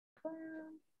All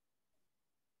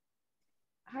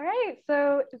right,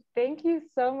 so thank you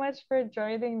so much for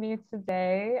joining me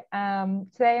today.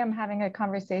 Today I'm having a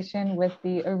conversation with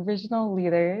the original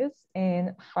leaders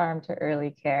in Farm to Early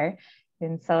Care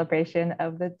in celebration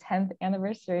of the 10th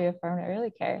anniversary of Farm to Early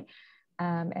Care.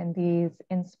 And these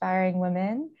inspiring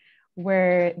women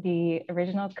were the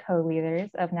original co-leaders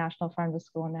of National Farm to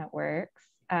School Network's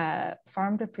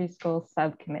Farm to Preschool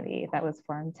Subcommittee that was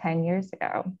formed 10 years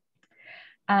ago.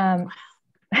 Time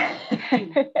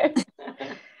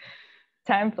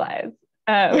flies.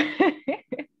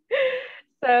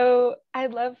 So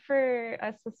I'd love for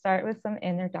us to start with some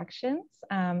introductions.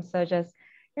 So just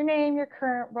your name, your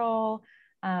current role,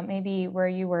 maybe where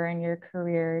you were in your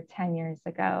career 10 years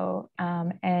ago,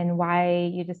 and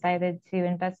why you decided to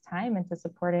invest time into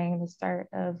supporting the start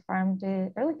of Farm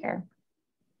to Early Care.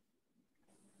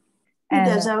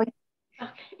 And, Zoe.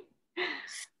 Okay.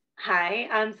 Hi,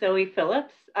 I'm Zoe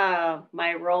Phillips.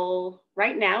 My role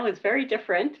right now is very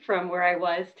different from where I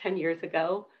was 10 years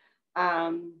ago.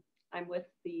 I'm with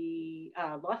the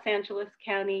Los Angeles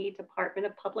County Department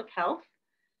of Public Health,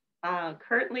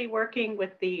 currently working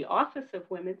with the Office of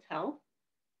Women's Health.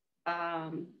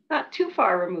 Not too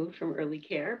far removed from early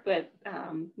care, but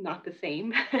not the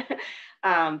same.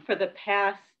 For the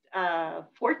past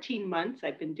 14 months,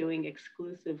 I've been doing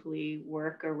exclusively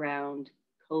work around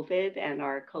COVID and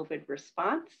our COVID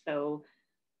response. So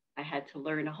I had to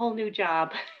learn a whole new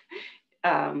job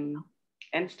and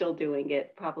still doing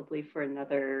it probably for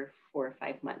another 4 or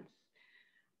 5 months.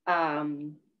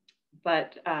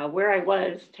 But where I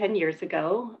was 10 years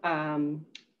ago,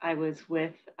 I was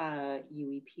with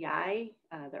UEPI,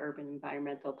 the Urban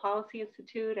Environmental Policy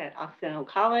Institute at Occidental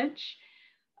College,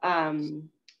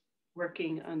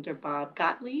 working under Bob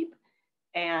Gottlieb.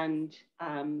 And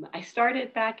I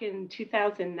started back in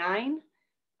 2009,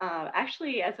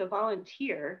 actually as a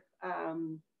volunteer.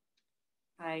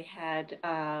 I had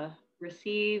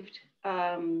received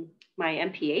my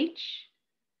MPH.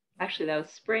 Actually, that was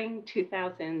spring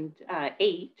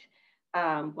 2008.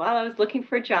 While I was looking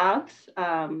for jobs,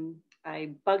 I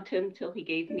bugged him till he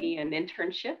gave me an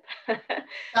internship.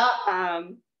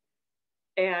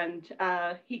 And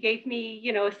he gave me,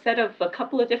 a set of a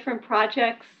couple of different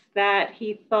projects that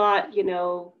he thought,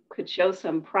 could show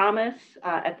some promise.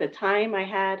 At the time, I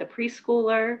had a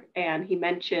preschooler, and he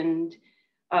mentioned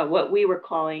what we were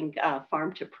calling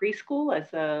Farm to Preschool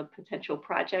as a potential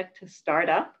project to start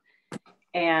up.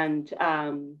 And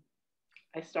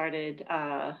I started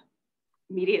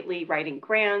immediately writing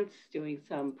grants, doing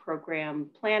some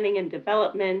program planning and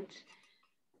development.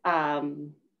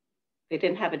 They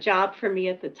didn't have a job for me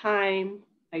at the time.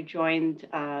 I joined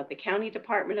the County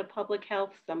Department of Public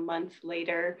Health some months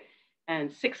later.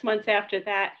 And 6 months after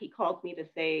that, he called me to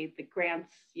say the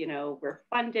grants, were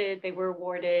funded, they were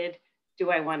awarded.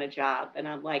 Do I want a job? And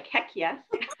I'm like, heck yes.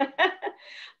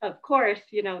 Of course,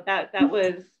 that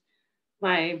was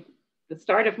the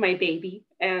start of my baby.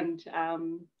 And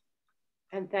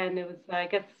then it was, I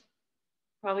guess,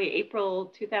 probably April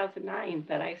 2009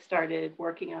 that I started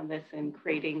working on this and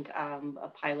creating a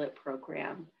pilot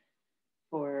program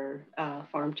for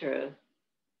Farm to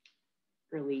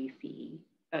Early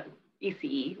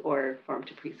ECE or Farm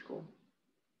to Preschool.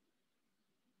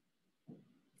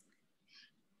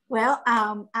 Well,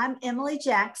 I'm Emily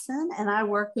Jackson, and I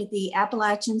work with the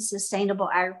Appalachian Sustainable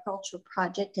Agriculture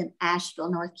Project in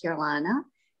Asheville, North Carolina.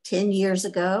 10 years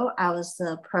ago, I was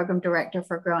the program director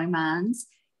for Growing Minds,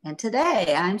 and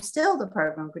today I'm still the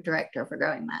program director for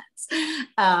Growing Minds.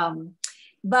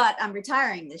 But I'm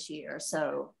retiring this year,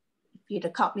 so if you'd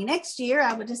have caught me next year,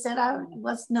 I would have said I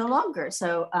was no longer.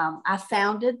 So I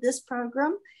founded this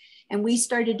program, and we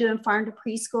started doing Farm to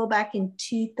Preschool back in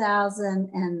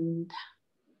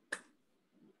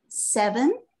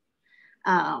 2007.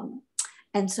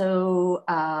 And so,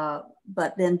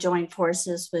 but then joined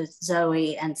forces with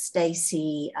Zoe and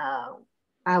Stacey.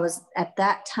 I was at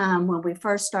that time when we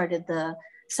first started the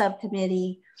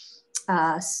subcommittee,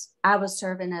 I was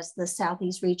serving as the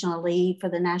Southeast Regional Lead for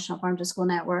the National Farm to School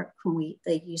Network when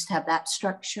they used to have that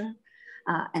structure.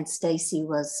 And Stacey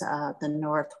was the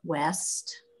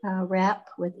Northwest rep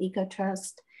with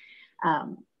Ecotrust.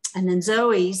 And then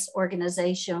Zoe's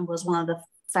organization was one of the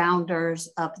founders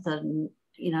of the,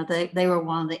 they were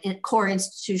one of the core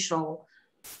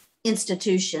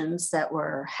institutions that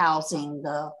were housing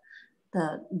the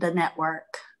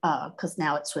network, because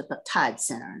now it's with the Tide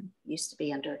Center. It used to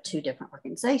be under 2 different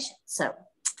organizations. So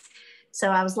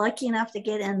I was lucky enough to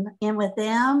get in with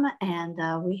them, and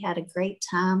we had a great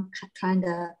time trying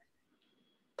to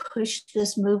push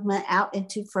this movement out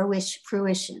into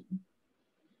fruition.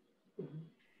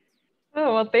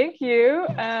 Oh, well, thank you.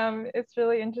 It's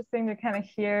really interesting to kind of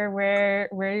hear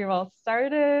where you all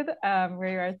started, where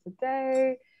you are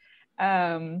today.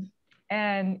 And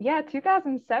yeah,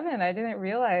 2007, I didn't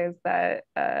realize that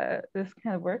this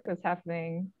kind of work was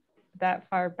happening that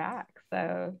far back.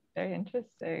 So very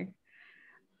interesting.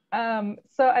 So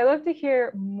I love to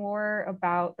hear more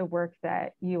about the work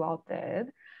that you all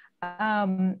did.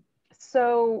 Um,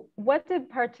 so what did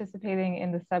participating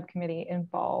in the subcommittee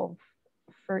involve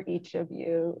for each of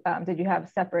you? Did you have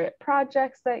separate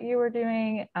projects that you were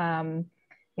doing?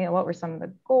 What were some of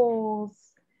the goals?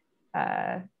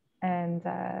 And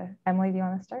Emily, do you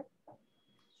want to start?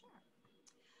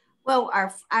 Well, I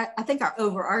think our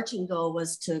overarching goal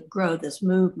was to grow this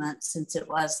movement since it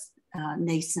was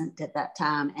nascent at that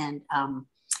time,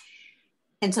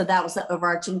 and so that was the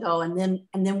overarching goal. And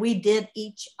then we did,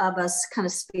 each of us kind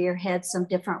of spearhead some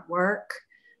different work.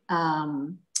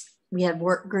 We had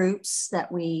work groups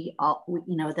that we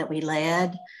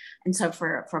led, and so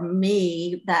for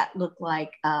me that looked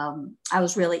like I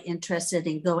was really interested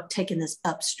in taking this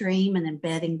upstream and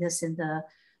embedding this into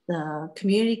the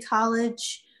community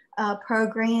college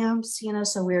programs,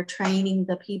 so we're training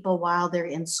the people while they're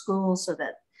in school so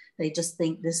that they just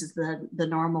think this is the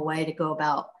normal way to go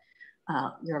about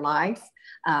your life.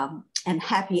 And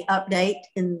happy update,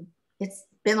 and it's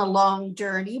been a long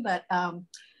journey, but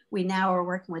we now are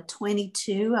working with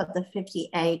 22 of the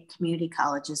 58 community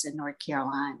colleges in North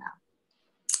Carolina.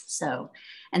 So,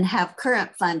 and have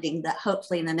current funding that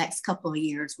hopefully in the next couple of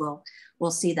years we'll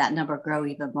see that number grow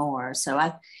even more. So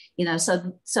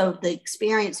so the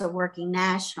experience of working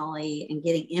nationally and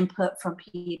getting input from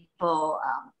people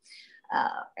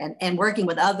and working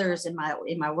with others in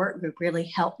my work group really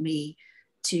helped me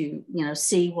to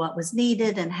see what was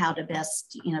needed and how to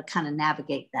best kind of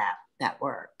navigate that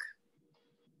work.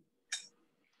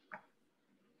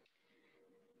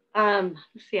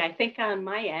 Let's see, I think on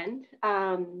my end,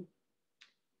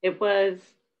 it was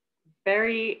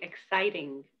very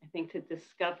exciting, I think, to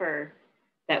discover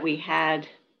that we had,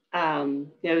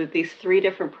 these 3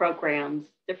 different programs,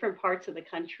 different parts of the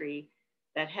country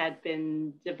that had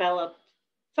been developed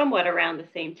somewhat around the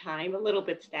same time, a little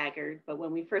bit staggered. But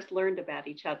when we first learned about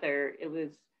each other, it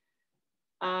was,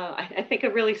 I think, a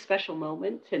really special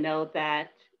moment to know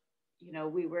that,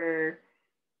 we were,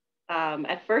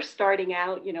 at first starting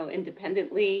out,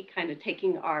 independently, kind of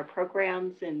taking our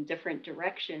programs in different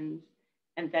directions.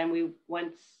 And then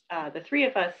once the 3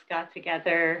 of us got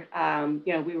together,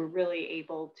 we were really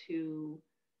able to,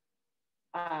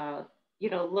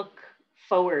 look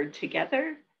forward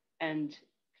together and,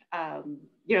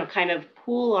 kind of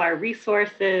pool our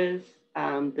resources,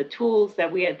 the tools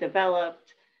that we had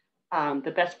developed,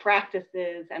 the best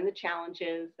practices and the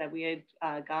challenges that we had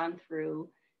gone through,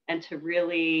 and to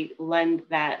really lend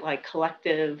that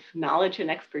collective knowledge and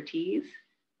expertise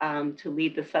to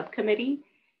lead the subcommittee.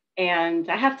 And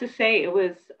I have to say, it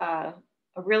was a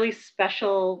really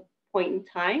special point in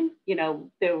time.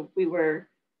 We were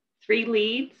 3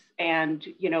 leads, and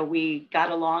we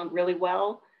got along really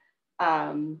well,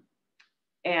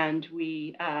 and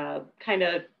we kind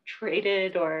of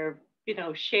traded or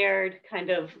shared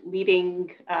kind of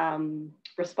leading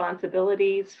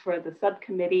responsibilities for the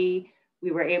subcommittee. We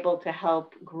were able to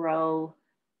help grow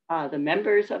the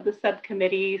members of the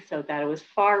subcommittee so that it was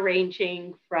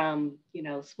far-ranging from,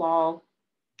 small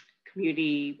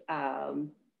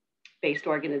community-based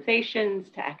organizations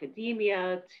to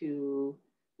academia to,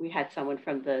 we had someone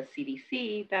from the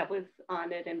CDC that was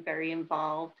on it and very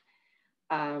involved.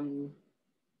 And,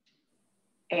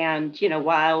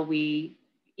 while we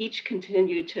each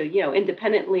continued to,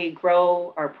 independently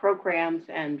grow our programs.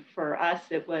 And for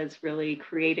us, it was really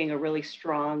creating a really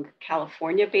strong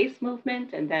California-based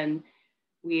movement. And then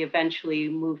we eventually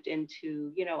moved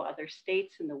into, other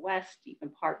states in the West, even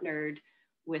partnered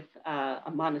with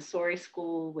a Montessori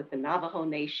school with the Navajo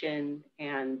Nation.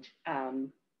 And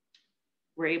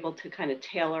we're able to kind of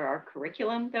tailor our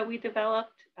curriculum that we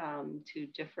developed to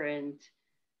different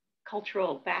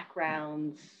cultural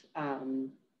backgrounds,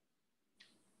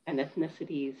 and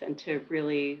ethnicities, and to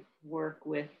really work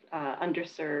with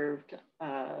underserved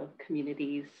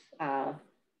communities, that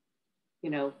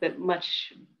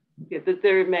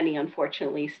there are many,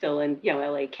 unfortunately, still in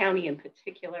LA County in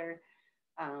particular,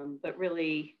 but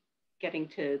really getting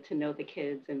to know the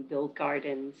kids and build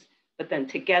gardens. But then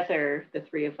together, the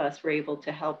 3 of us were able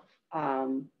to help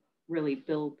really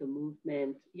build the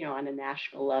movement, on a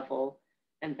national level.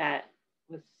 And that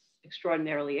was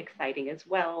extraordinarily exciting as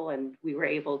well. And we were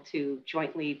able to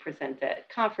jointly present at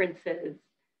conferences.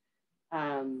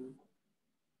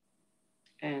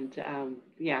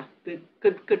 Yeah,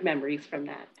 good memories from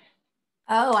that.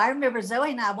 Oh, I remember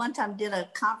Zoe and I one time did a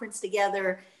conference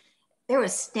together. There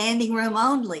was standing room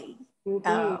only.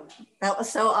 Mm-hmm. That was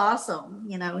so awesome.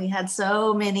 You know, we had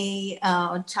so many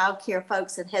child care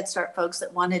folks and Head Start folks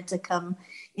that wanted to come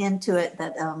into it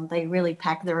that they really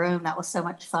packed the room. That was so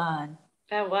much fun.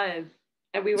 That was.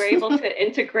 And we were able to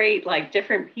integrate like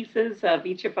different pieces of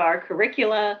each of our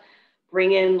curricula,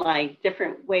 bring in like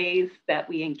different ways that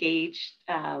we engaged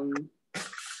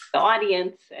the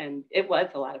audience. And it was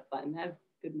a lot of fun. I have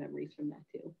good memories from that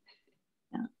too.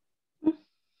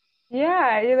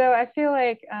 Yeah, you know, I feel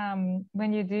like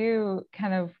when you do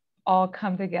kind of all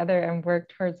come together and work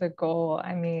towards a goal,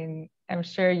 I mean, I'm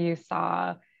sure you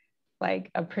saw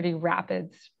like a pretty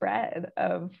rapid spread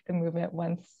of the movement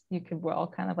once you could all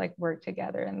kind of like work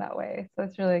together in that way. So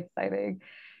it's really exciting.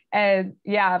 And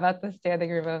yeah, about the standing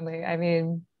room only, I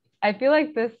mean, I feel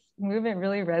like this movement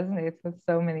really resonates with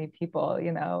so many people,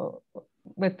 you know,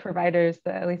 with providers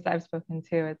that at least I've spoken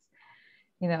to. It's,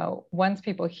 you know, once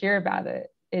people hear about it,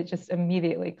 it just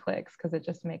immediately clicks because it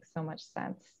just makes so much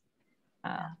sense.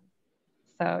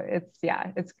 So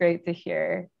it's great to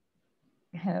hear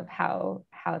kind of how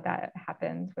that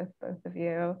happened with both of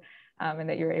you, and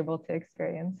that you were able to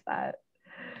experience that.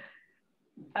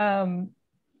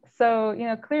 So, you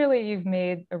know, clearly you've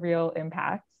made a real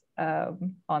impact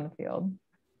on the field.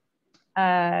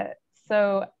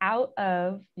 So out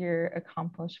of your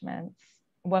accomplishments,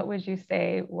 what would you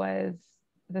say was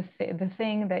the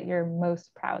thing that you're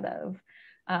most proud of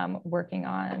working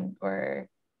on, or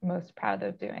most proud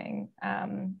of doing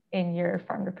in your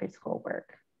farm to preschool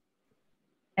work?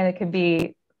 And it could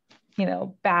be, you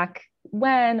know, back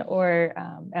when, or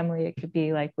Emily, it could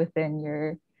be like within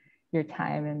your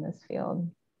time in this field,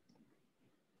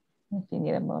 if you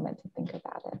need a moment to think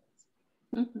about it.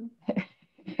 Mm-hmm.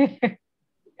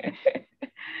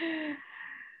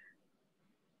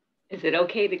 Is it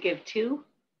okay to give two?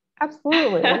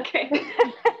 Absolutely. Okay.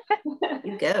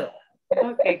 You go.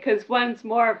 Okay, because one's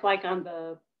more of like on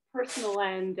the personal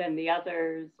end, and the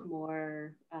other's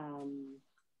more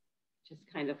just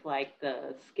kind of like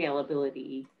the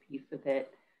scalability piece of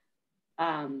it.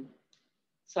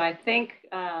 So I think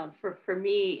for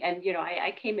me, and you know,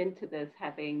 I came into this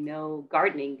having no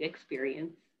gardening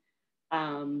experience,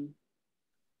 and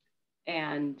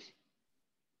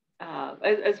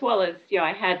as well as, you know,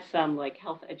 I had some like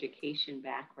health education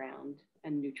background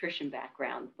and nutrition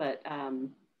background, but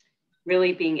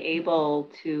really being able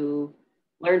to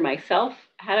learn myself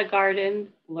how to garden,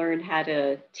 learn how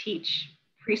to teach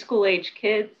preschool age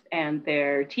kids and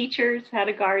their teachers how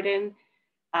to garden,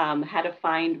 how to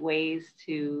find ways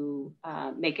to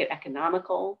make it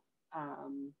economical,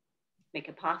 make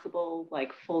it possible,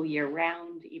 like full year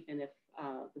round, even if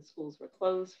the schools were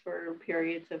closed for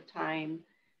periods of time.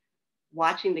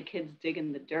 Watching the kids dig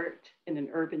in the dirt in an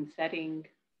urban setting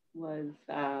was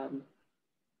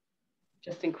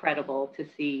just incredible to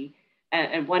see.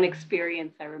 And one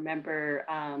experience I remember,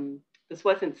 this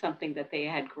wasn't something that they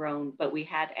had grown, but we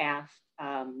had asked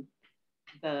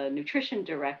the nutrition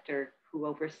director who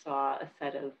oversaw a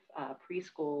set of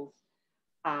preschools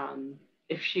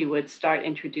if she would start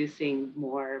introducing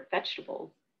more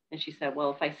vegetables. And she said,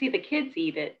 well, if I see the kids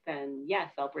eat it, then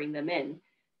yes, I'll bring them in.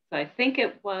 So I think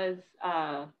it was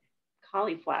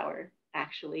cauliflower,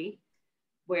 actually,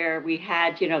 where we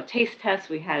had, you know, taste tests,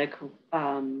 we had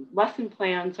lesson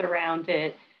plans around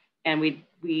it, and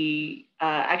we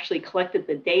actually collected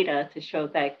the data to show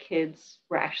that kids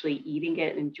were actually eating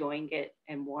it, enjoying it,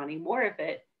 and wanting more of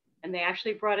it, and they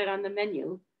actually brought it on the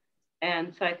menu.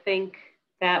 And so I think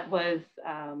that was,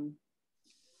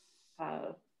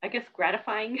 I guess,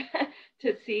 gratifying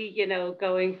to see, you know,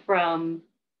 going from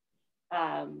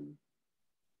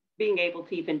being able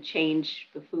to even change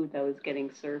the food that was getting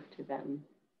served to them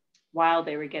while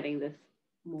they were getting this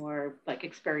more like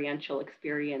experiential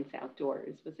experience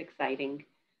outdoors was exciting.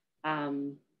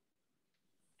 And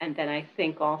then I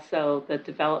think also the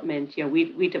development, you know,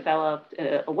 we developed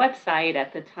a website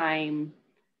at the time.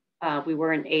 We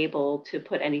weren't able to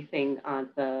put anything on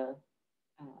the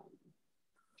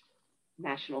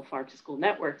National Farm to School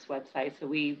Network's website. So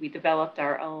we developed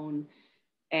our own,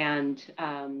 and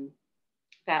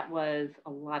that was a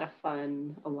lot of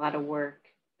fun, a lot of work.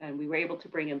 And we were able to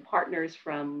bring in partners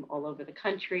from all over the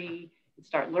country and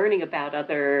start learning about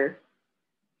other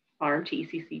farm to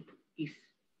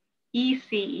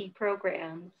ECE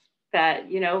programs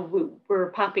that, you know, were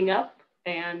popping up,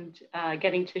 and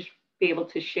getting to be able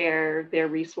to share their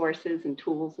resources and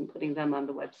tools and putting them on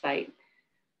the website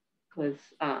was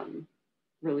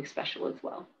really special as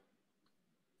well.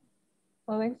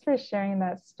 Well, thanks for sharing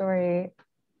that story.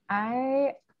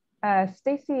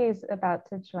 Stacey is about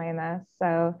to join us,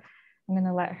 so I'm going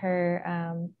to let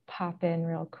her pop in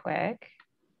real quick.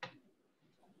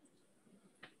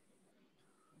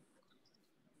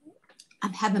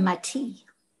 I'm having my tea.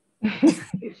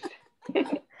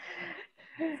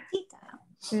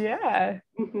 Yeah.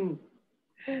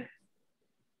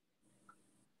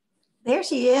 There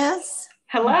she is.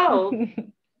 Hello.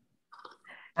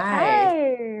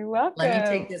 Hi, welcome.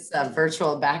 Let me take this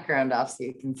virtual background off so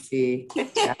you can see.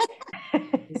 Yeah.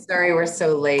 Sorry, we're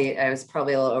so late. I was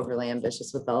probably a little overly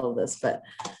ambitious with all of this, but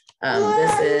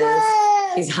this is,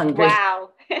 he's hungry. Wow.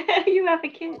 You have a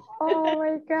kid. Oh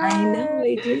my God. I know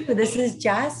I do. This is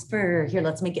Jasper. Here,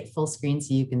 let's make it full screen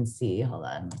so you can see. Hold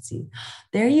on. Let's see.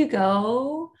 There you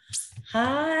go.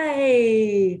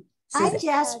 Hi. Hi,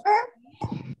 Jasper.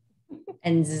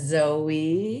 And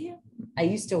Zoe. I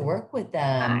used to work with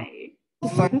them.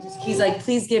 Hi. He's like,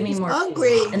 please give me more.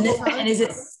 Hungry. And is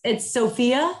it's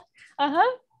Sophia?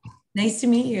 Uh-huh. Nice to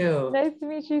meet you. Nice to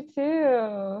meet you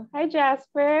too. Hi,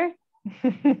 Jasper.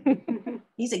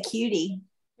 He's a cutie.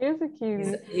 He's a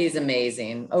cutie. He's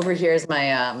amazing. Over here is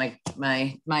my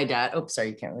my dad. Oh, sorry,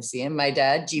 you can't really see him. My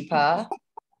dad, Jeepa.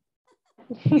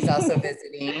 He's also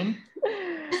visiting.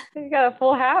 You got a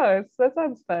full house. That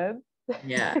sounds fun.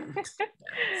 Yeah.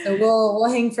 So we'll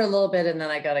hang for a little bit, and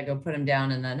then I gotta go put him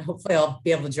down, and then hopefully I'll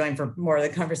be able to join for more of the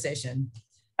conversation.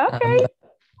 Okay.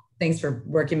 Thanks for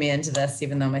working me into this,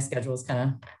 even though my schedule is kind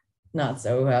of not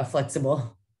so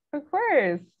flexible. Of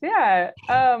course. Yeah.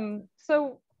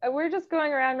 So we're just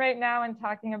going around right now and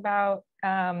talking about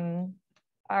your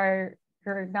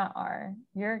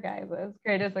guys'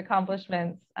 greatest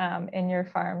accomplishments in your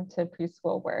farm to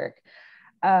preschool work.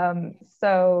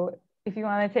 So if you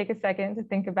want to take a second to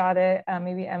think about it,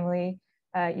 maybe Emily,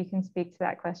 you can speak to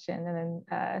that question, and then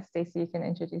Stacey, you can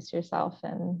introduce yourself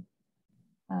and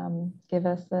give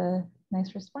us a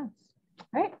nice response.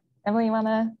 All right, Emily, you want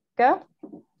to go?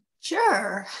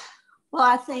 Sure. Well,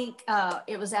 I think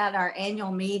it was at our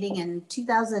annual meeting in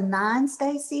 2009,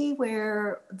 Stacey,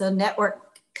 where the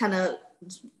network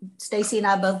Stacey and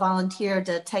I both volunteered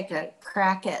to take a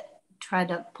crack at trying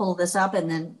to pull this up.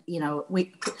 And then, and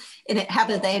it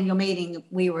happened at the annual meeting,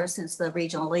 we were since the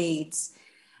regional leads.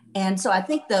 And so I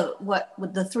think what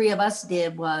the three of us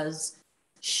did was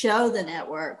show the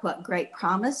network what great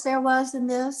promise there was in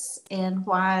this, and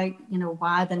why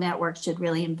the network should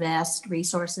really invest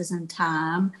resources and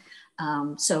time.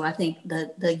 So I think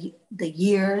the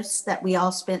years that we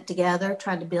all spent together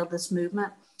trying to build this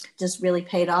movement just really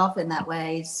paid off in that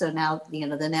way. So now,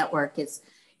 the network is,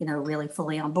 really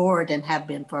fully on board and have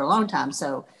been for a long time.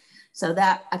 So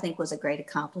that I think was a great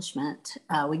accomplishment.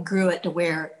 We grew it to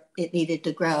where it needed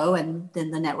to grow, and then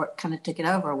the network kind of took it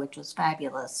over, which was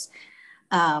fabulous.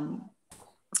 And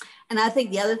I think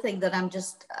the other thing that I'm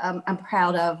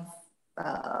proud of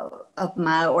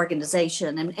my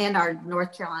organization and our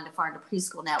North Carolina Farm to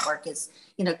Preschool Network is,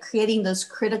 creating those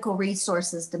critical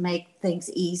resources to make things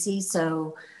easy.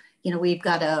 So, we've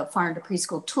got a farm to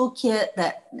preschool toolkit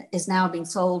that is now being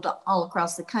sold all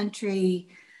across the country.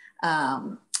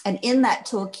 And in that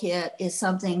toolkit is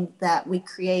something that we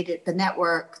created, the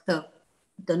network, the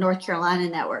North Carolina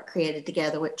network created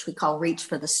together, which we call Reach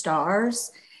for the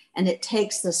Stars. And it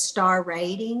takes the star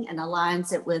rating and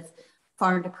aligns it with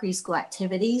farm to preschool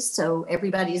activities. So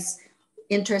everybody's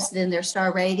interested in their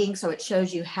star rating. So it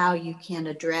shows you how you can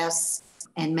address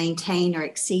and maintain or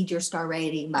exceed your star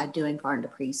rating by doing farm to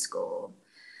preschool.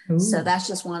 Ooh. So that's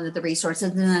just one of the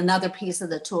resources. And then another piece of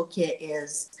the toolkit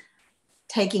is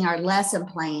taking our lesson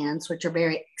plans, which are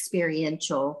very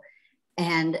experiential,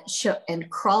 and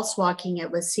crosswalking it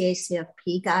with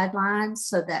CACFP guidelines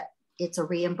so that it's a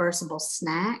reimbursable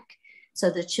snack. So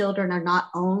the children are not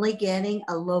only getting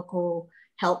a local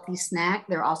healthy snack,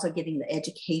 they're also getting the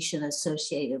education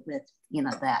associated with,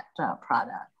 that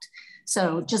product.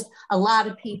 So just a lot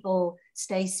of people,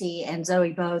 Stacey and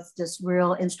Zoe both, just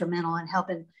real instrumental in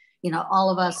helping, all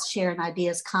of us sharing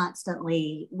ideas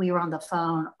constantly. We were on the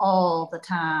phone all the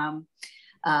time.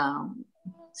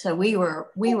 So we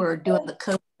were doing the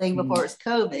COVID thing before it was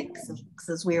COVID,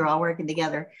 because we were all working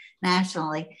together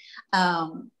nationally.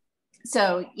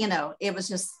 So, it was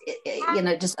just,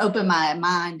 just opened my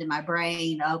mind and my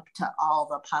brain up to all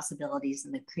the possibilities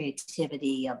and the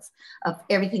creativity of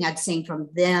everything I'd seen from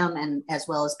them, and as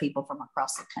well as people from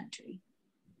across the country.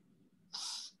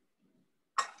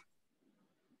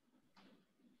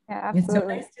 Yeah, absolutely. It's so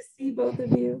nice to see both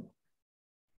of you.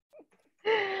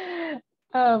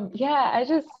 I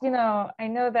just, I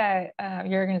know that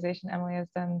your organization, Emily, has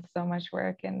done so much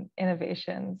work and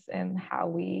innovations in how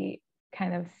we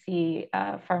kind of see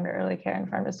farm to early care and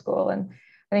farm to school. And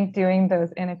I think doing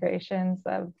those integrations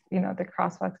of, the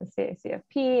crosswalks with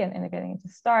CACFP and integrating into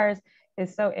STARS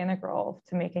is so integral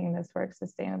to making this work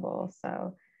sustainable.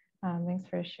 So thanks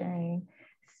for sharing.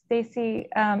 Stacey,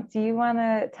 do you want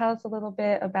to tell us a little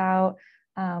bit about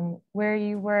where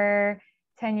you were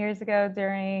 10 years ago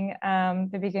during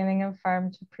the beginning of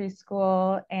Farm to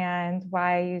Preschool and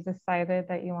why you decided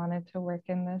that you wanted to work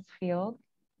in this field?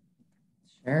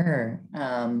 Sure.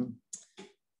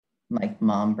 Like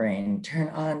mom brain, turn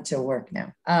on to work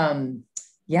now.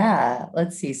 Yeah,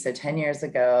 let's see. So 10 years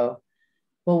ago,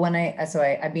 well, when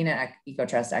I've been at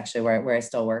Ecotrust actually, where I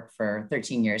still work for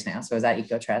 13 years now. So I was at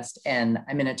Ecotrust, and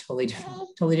I'm in a totally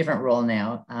different role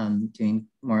now, doing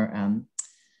more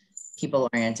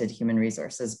people-oriented human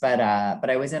resources. But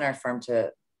I was in our farm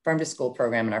to school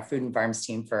program and our food and farms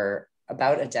team for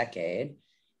about a decade.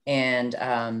 And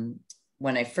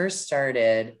when I first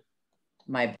started,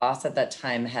 my boss at that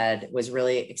time was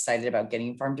really excited about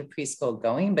getting farm to preschool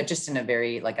going, but just in a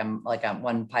very like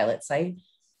one pilot site.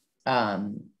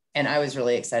 And I was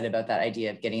really excited about that idea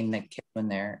of getting the kids when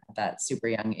they're at that super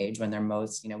young age, when they're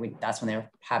most, that's when their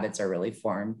habits are really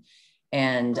formed.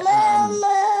 And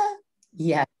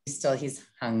yeah, he's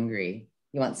hungry.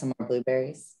 You want some more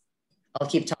blueberries? I'll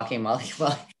keep talking while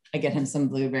I get him some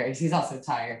blueberries. He's also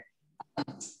tired.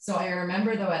 So I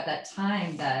remember though at that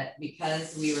time that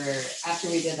because after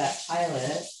we did that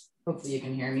pilot, hopefully you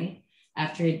can hear me,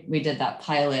 after we did that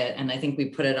pilot and I think we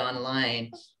put it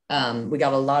online, we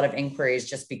got a lot of inquiries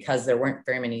just because there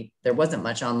wasn't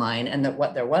much online, and that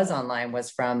what there was online was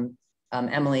from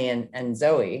Emily and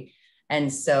Zoe.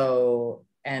 And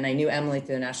I knew Emily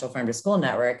through the National Farm to School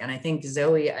Network. And I think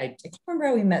Zoe, I can't remember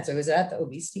how we met. So was it at the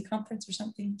obesity conference or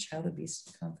something, child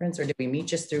obesity conference, or did we meet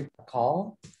just through a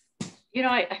call?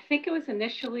 I think it was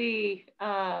initially,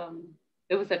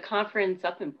 it was a conference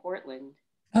up in Portland.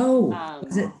 Oh,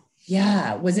 was it?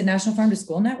 Yeah. Was it National Farm to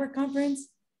School Network conference?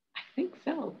 I think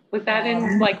so. Was that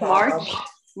in like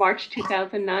March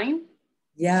 2009?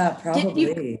 Yeah,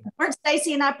 probably. Weren't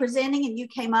Stacey and I presenting and you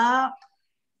came up?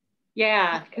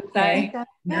 Yeah.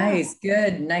 Nice,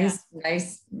 good.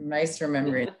 Nice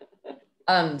remembering.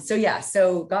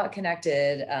 So got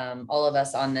connected, all of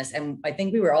us on this. And I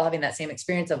think we were all having that same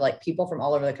experience of like people from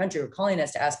all over the country were calling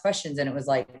us to ask questions. And it was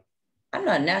like, I'm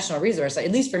not a national resource.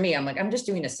 At least for me, I'm like, I'm just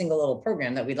doing a single little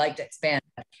program that we'd like to expand.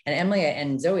 And Emily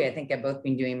and Zoe, I think have both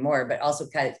been doing more, but also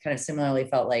kind of similarly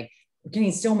felt like we're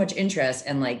getting so much interest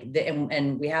and like,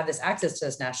 and we have this access to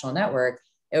this national network.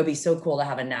 It would be so cool to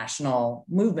have a national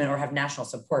movement or have national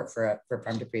support for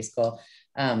farm to preschool.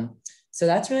 So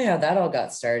that's really how that all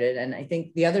got started. And I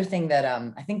think the other thing that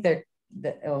I think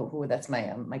that's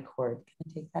my cord. Can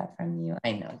I take that from you?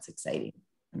 I know, it's exciting.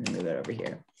 I'm gonna move it over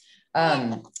here.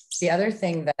 The other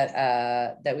thing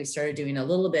that we started doing a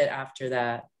little bit after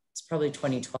that, it's probably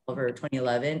 2012 or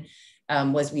 2011,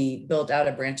 was we built out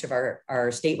a branch of our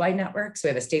statewide network. So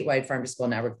we have a statewide farm to school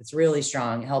network that's really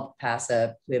strong, helped pass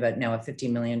we have now a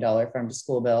 $50 million farm to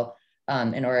school bill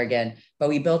in Oregon, but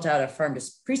we built out a farm to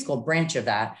preschool branch of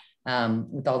that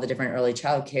with all the different early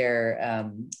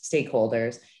childcare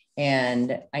stakeholders.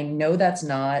 And I know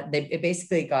it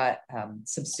basically got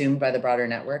subsumed by the broader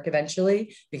network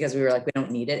eventually, because we were like, we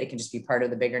don't need it. It can just be part of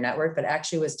the bigger network. But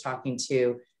actually was talking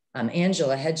to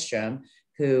Angela Hedstrom,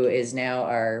 who is now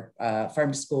our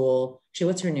farm to school. She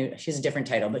has a different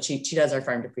title, but she does our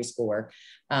farm to preschool work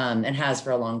and has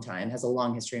for a long time, has a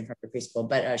long history in farm to preschool.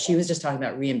 But she was just talking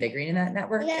about reinvigorating that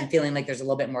network and feeling like there's a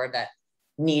little bit more of that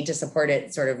need to support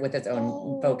it sort of with its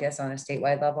own focus on a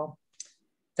statewide level.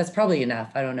 That's probably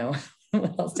enough. I don't know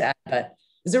what else to add, but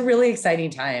it's a really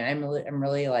exciting time. I'm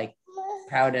really like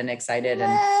proud and excited,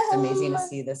 and it's amazing to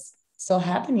see this still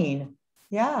happening.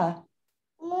 Yeah.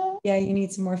 Yeah, you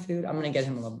need some more food. I'm going to get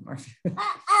him a little bit more food.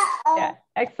 Yeah,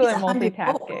 excellent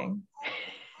multitasking.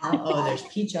 Oh, there's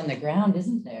peach on the ground,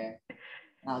 isn't there?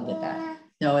 I'll get that.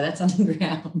 No, that's on the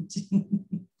ground.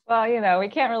 Well, we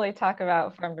can't really talk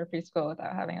about farm to preschool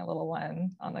without having a little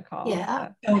one on the call.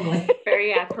 Yeah, totally.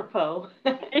 Very apropos.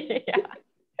 Yeah.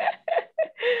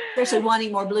 Especially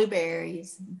wanting more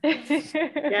blueberries.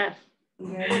 Yes.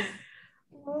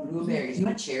 Blueberries. You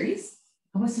want cherries?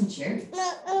 I want some cherries.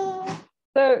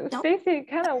 So Stacey,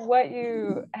 kind of what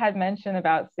you had mentioned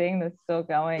about seeing this still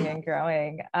going and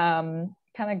growing, kind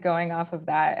of going off of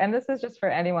that, and this is just for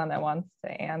anyone that wants to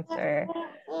answer.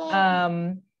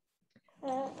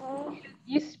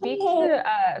 You speak to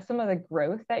some of the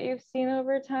growth that you've seen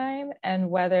over time and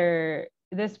whether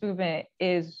this movement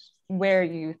is where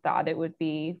you thought it would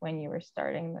be when you were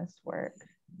starting this work.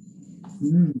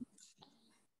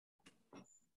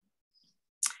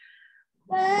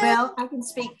 Well, I can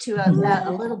speak to that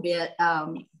a little bit.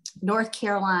 North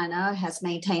Carolina has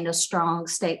maintained a strong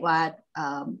statewide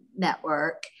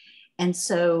network, And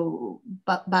so,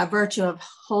 but by virtue of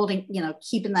holding,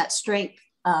 keeping that strength,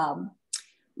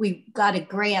 we got a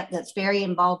grant that's very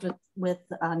involved with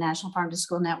National Farm to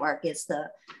School Network. It's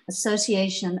the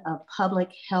Association of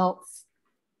Public Health,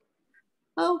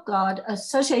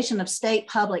 Association of State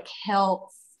Public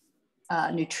Health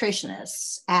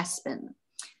Nutritionists, Aspen.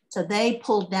 So they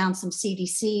pulled down some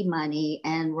CDC money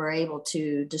and were able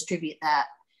to distribute that.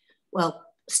 Well,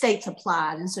 states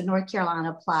applied, and so North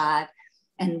Carolina applied,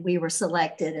 and we were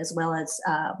selected, as well as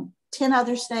 10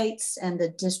 other states and the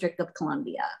District of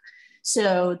Columbia.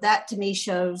 So that to me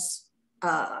shows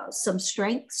some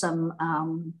strength, some,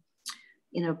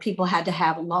 people had to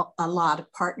have a lot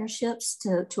of partnerships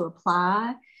to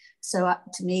apply. So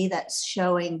to me, that's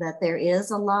showing that there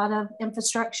is a lot of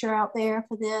infrastructure out there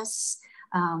for this,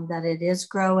 that it is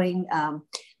growing.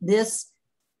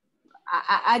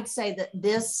 I'd say that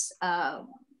this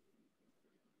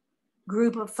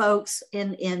group of folks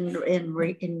in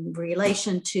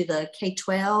relation to the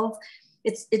K-12,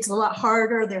 it's a lot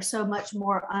harder. They're so much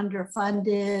more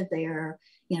underfunded. Their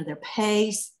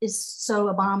pay is so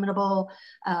abominable.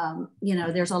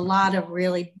 There's a lot of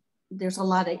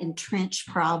entrenched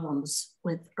problems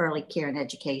with early care and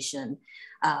education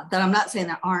that I'm not saying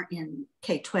there aren't in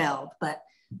K-12, but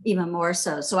even more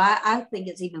so. So I think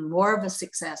it's even more of a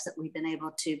success that we've been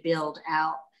able to build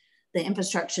out the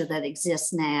infrastructure that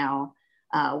exists now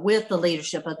with the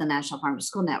leadership of the National Farm to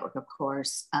School Network, of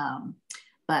course.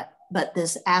 But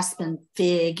this Aspen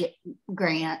FIG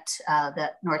grant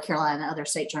that North Carolina and other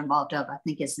states are involved of, I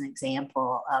think is an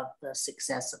example of the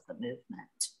success of the movement.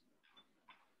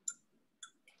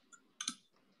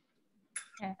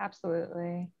 Yeah,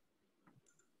 absolutely.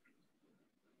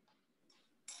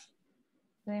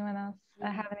 Does anyone else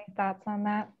have any thoughts on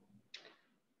that?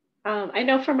 I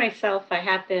know for myself, I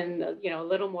have been, a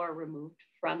little more removed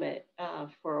from it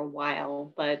for a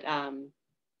while, but I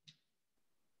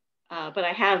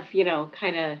have,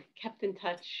 kind of kept in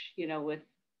touch, with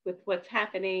what's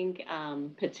happening,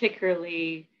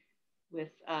 particularly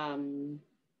with, on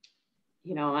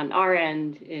our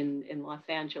end in Los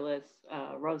Angeles,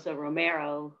 Rosa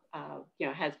Romero,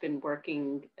 has been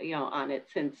working, on it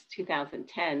since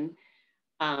 2010.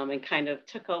 And kind of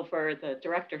took over the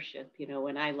directorship,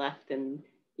 when I left. And,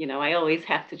 I always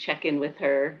have to check in with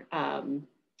her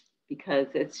because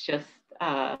it's just,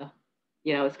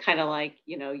 it's kind of like,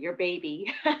 your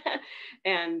baby.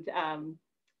 And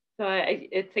so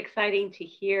it's exciting to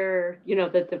hear,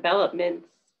 the developments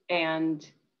and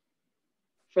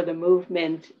for the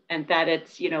movement, and that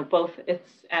it's, both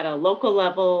it's at a local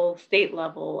level, state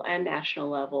level, and national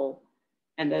level.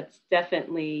 And that's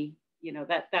definitely,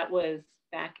 that was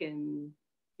back in,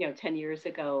 10 years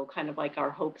ago, kind of like our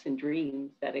hopes and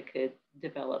dreams that it could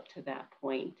develop to that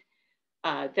point.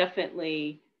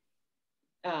 Definitely,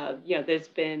 there's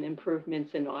been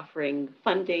improvements in offering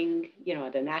funding,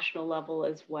 at a national level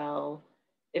as well.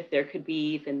 If there could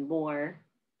be even more,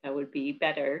 that would be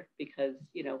better because,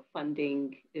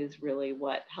 funding is really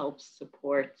what helps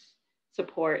support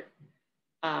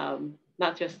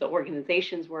not just the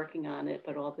organizations working on it,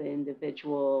 but all the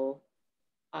individual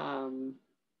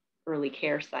early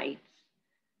care sites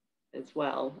as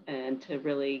well, and to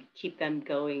really keep them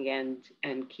going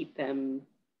and keep them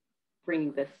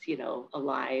bringing this,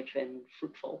 alive and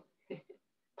fruitful,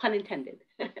 pun intended.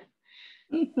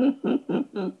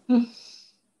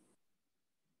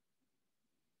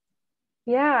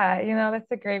 Yeah,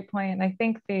 that's a great point. And I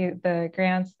think the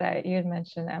grants that you had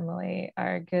mentioned, Emily,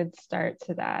 are a good start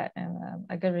to that and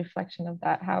a good reflection of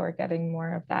that, how we're getting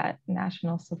more of that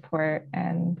national support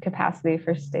and capacity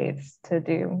for states to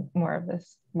do more of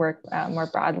this work more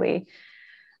broadly.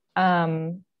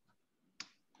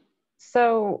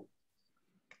 So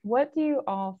what do you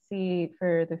all see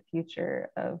for the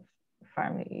future of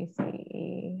Farm to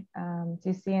ECE? Do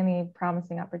you see any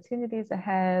promising opportunities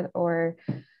ahead, or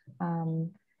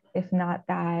if not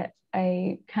that,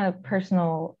 a kind of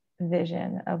personal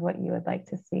vision of what you would like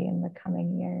to see in the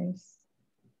coming years?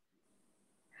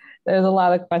 There's a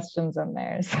lot of questions in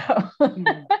there, so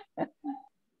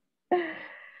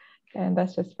and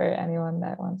that's just for anyone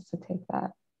that wants to take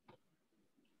that.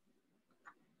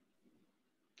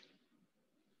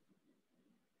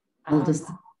 I'll just,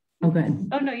 go ahead.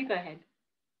 Oh no, you go ahead.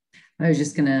 I was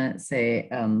just gonna say,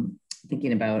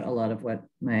 thinking about a lot of what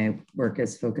my work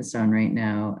is focused on right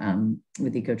now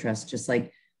with Ecotrust, just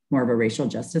like more of a racial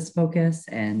justice focus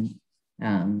and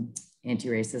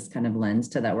anti-racist kind of lens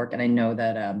to that work. And I know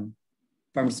that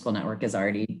Farm to School Network is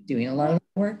already doing a lot of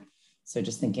work. So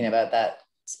just thinking about that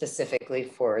specifically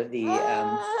for the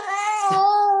early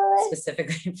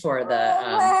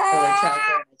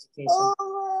childcare and education.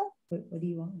 What do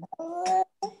you want?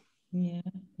 Yeah,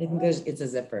 I think it's a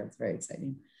zipper. It's very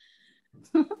exciting.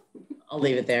 I'll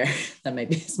leave it there. That might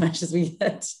be as much as we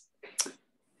get.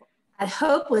 I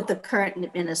hope with the current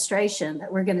administration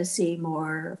that we're going to see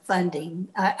more funding.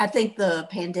 I think the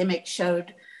pandemic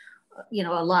showed,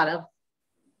 a lot of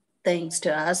things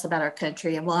to us about our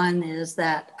country. And one is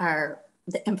that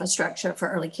the infrastructure for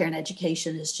early care and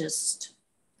education is just,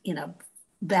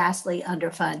 vastly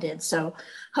underfunded. So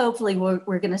hopefully we're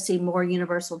going to see more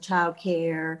universal child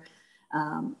care,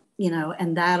 and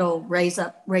that'll raise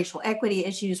up racial equity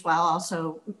issues while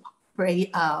also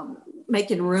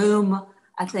making room,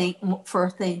 I think,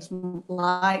 for things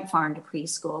like farm to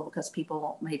preschool, because people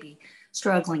won't maybe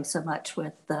struggling so much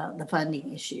with the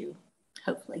funding issue,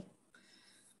 hopefully.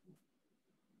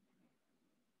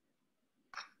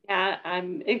 Yeah,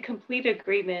 I'm in complete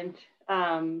agreement.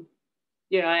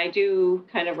 I do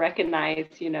kind of recognize,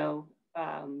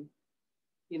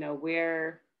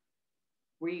 where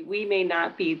we may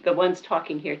not be the ones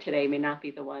talking here today, may not be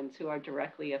the ones who are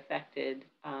directly affected,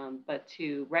 but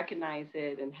to recognize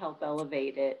it and help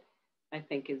elevate it, I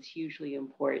think is hugely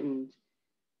important.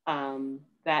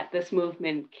 That this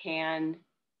movement can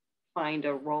find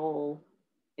a role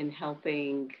in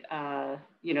helping,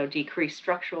 decrease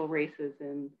structural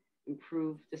racism,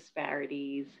 improve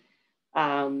disparities,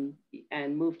 and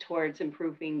move towards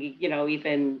improving,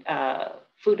 even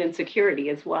food insecurity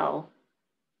as well,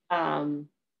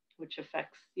 which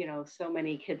affects, so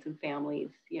many kids and families,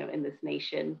 in this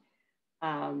nation.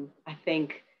 I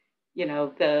think,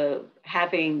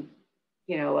 having,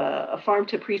 a farm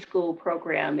to preschool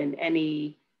program in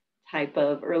any type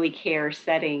of early care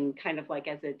setting, kind of like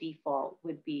as a default,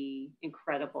 would be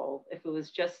incredible. If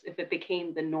it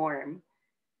became the norm,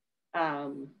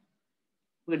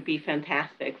 would be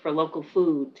fantastic for local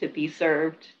food to be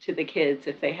served to the kids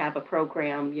if they have a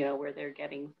program, where they're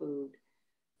getting food,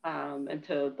 and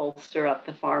to bolster up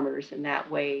the farmers in that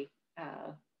way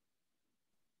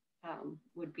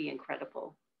would be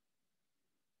incredible.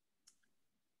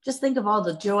 Just think of all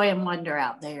the joy and wonder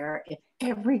out there if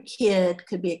every kid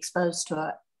could be exposed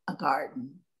to a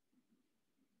garden.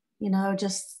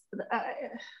 That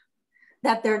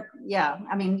they're,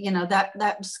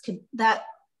 that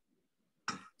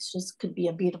just could be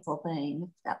a beautiful thing if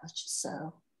that was just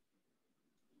so.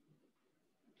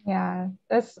 Yeah,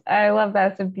 I love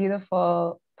that. It's a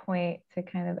beautiful point to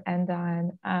kind of end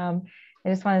on. I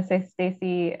just want to say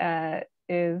Stacey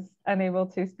is unable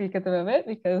to speak at the moment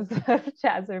because of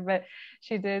Chazer, but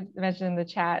she did mention in the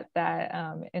chat that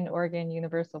in Oregon,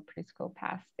 universal preschool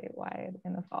passed statewide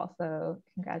in the fall. So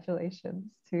congratulations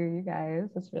to you guys.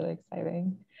 It's really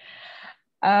exciting.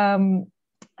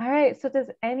 All right, so does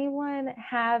anyone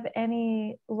have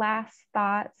any last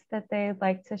thoughts that they'd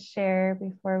like to share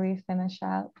before we finish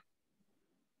up?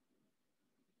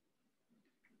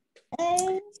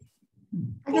 I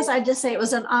guess I'd just say it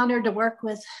was an honor to work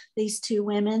with these two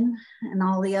women and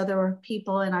all the other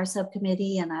people in our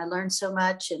subcommittee, and I learned so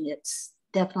much, and it's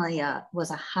definitely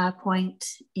was a high point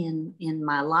in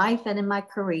my life and in my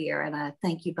career, and I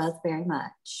thank you both very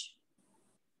much.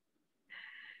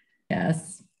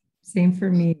 Yes. Same for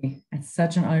me. It's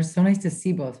such an honor. So nice to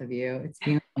see both of you. It's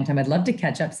been a long time. I'd love to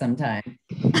catch up sometime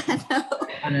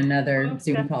on another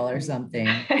Zoom call or something.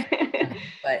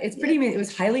 But it's it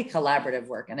was highly collaborative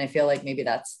work. And I feel like maybe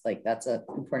that's an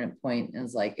important point,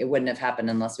 is like, it wouldn't have happened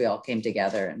unless we all came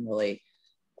together and really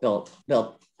built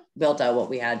out what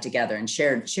we had together and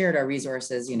shared our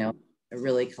resources, a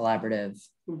really collaborative,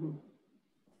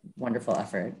 wonderful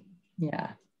effort.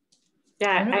 Yeah.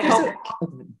 Yeah.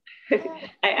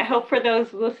 I hope for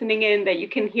those listening in that you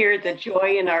can hear the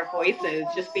joy in our voices,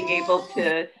 just being able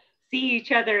to see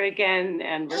each other again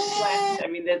and reflect. I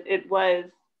mean, it was,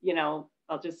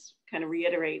 I'll just kind of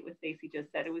reiterate what Stacey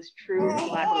just said. It was true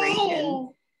collaboration.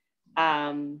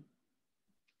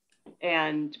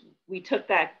 And we took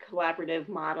that collaborative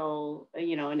model,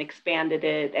 and expanded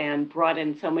it and brought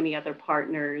in so many other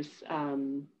partners.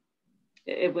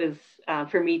 It was,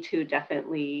 for me too,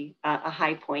 definitely a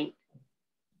high point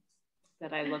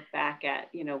that I look back at,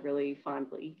 really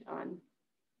fondly on.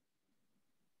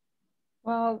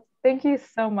 Well, thank you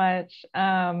so much.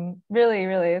 Really,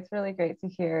 it's really great to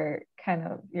hear kind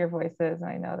of your voices. And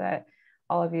I know that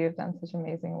all of you have done such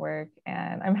amazing work,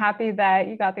 and I'm happy that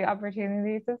you got the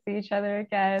opportunity to see each other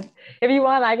again. If you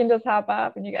want, I can just hop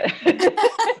up and you get it.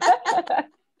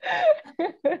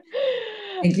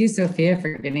 Thank you, Sophia, for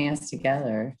getting us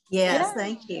together. Yes,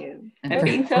 thank you.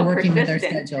 And for working with our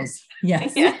schedules.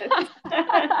 Yes.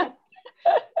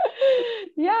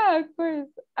 Yeah, of course.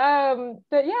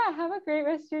 But yeah, have a great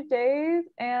rest of your days,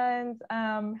 and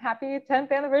happy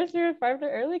 10th anniversary of Farm to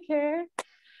Early Care.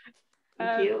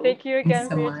 Thank you. Thank you again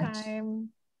so for your much. time.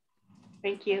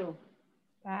 Thank you.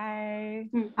 Bye.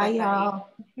 Bye, y'all.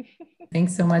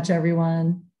 Thanks so much,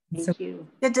 everyone. Thank you.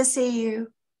 Good to see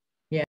you.